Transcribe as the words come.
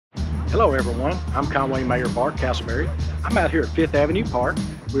Hello everyone, I'm Conway Mayor Bart Castleberry. I'm out here at 5th Avenue Park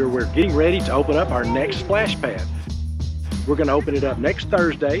where we're getting ready to open up our next splash pad. We're going to open it up next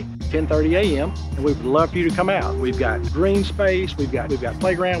Thursday, 10:30 a.m. and we would love for you to come out. We've got green space, we've got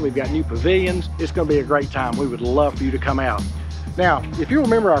playground, we've got new pavilions. It's going to be a great time. We would love for you to come out. Now, if you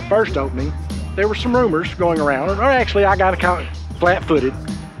remember our first opening, there were some rumors going around, or actually I got kind of flat-footed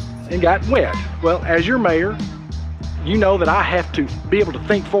and got wet. Well, as your mayor, you know that I have to be able to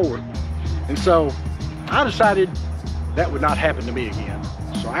think forward. And so I decided that would not happen to me again.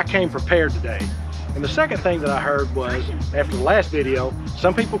 So I came prepared today. And the second thing that I heard was, after the last video,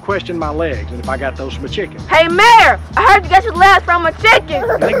 some people questioned my legs and if I got those from a chicken. Hey Mayor, I heard you got your legs from a chicken.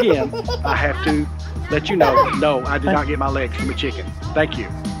 And again, I have to let you know, no, I did not get my legs from a chicken. Thank you.